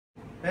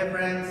Hey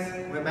friends,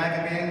 we're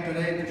back again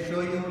today to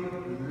show you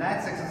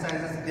lats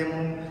exercises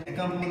demo.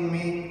 Accompanying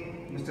me,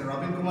 Mr.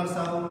 Robin Kumar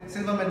Sahu,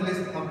 silver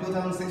medalist of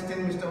 2016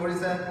 Mr.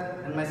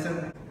 Odisha, and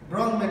myself,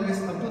 bronze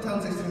medalist of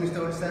 2016 Mr.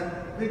 Odisha.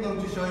 We're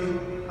going to show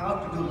you how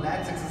to do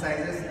lats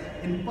exercises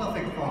in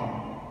perfect form.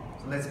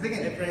 So let's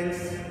begin. Hey friends,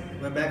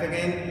 we're back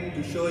again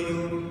to show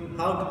you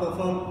how to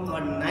perform our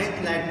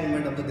ninth lat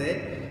movement of the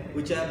day,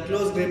 which are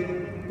close grip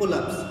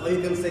pull-ups, or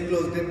you can say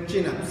close grip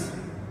chin-ups.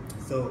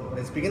 So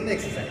let's begin the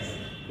exercise.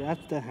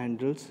 Grasp the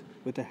handles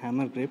with a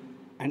hammer grip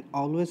and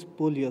always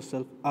pull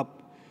yourself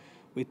up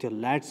with your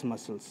lats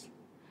muscles.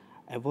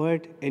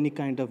 Avoid any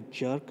kind of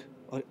jerk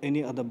or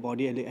any other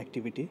bodily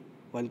activity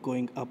while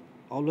going up.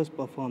 Always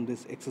perform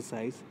this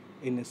exercise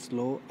in a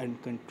slow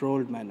and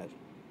controlled manner.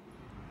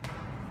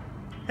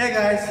 Hey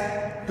guys,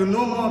 to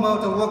know more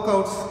about our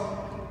workouts,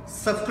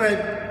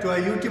 subscribe to our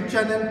YouTube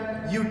channel,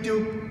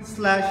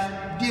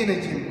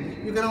 YouTube/DNA Gym.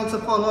 You can also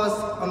follow us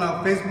on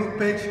our Facebook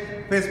page,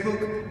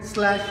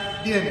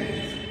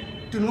 Facebook/DNA.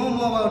 To know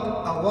more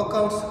about our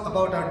workouts,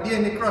 about our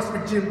DNA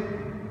CrossFit Gym,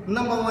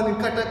 #1 in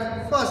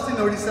Cuttack, first in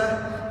Odisha,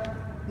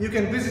 you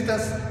can visit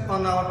us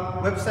on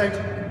our website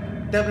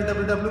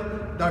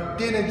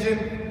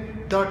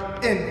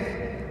www.dnagym.in.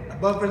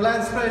 Above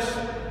Reliance Fresh,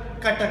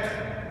 Cuttack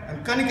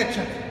and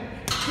Kanikachak,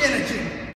 DNA Gym.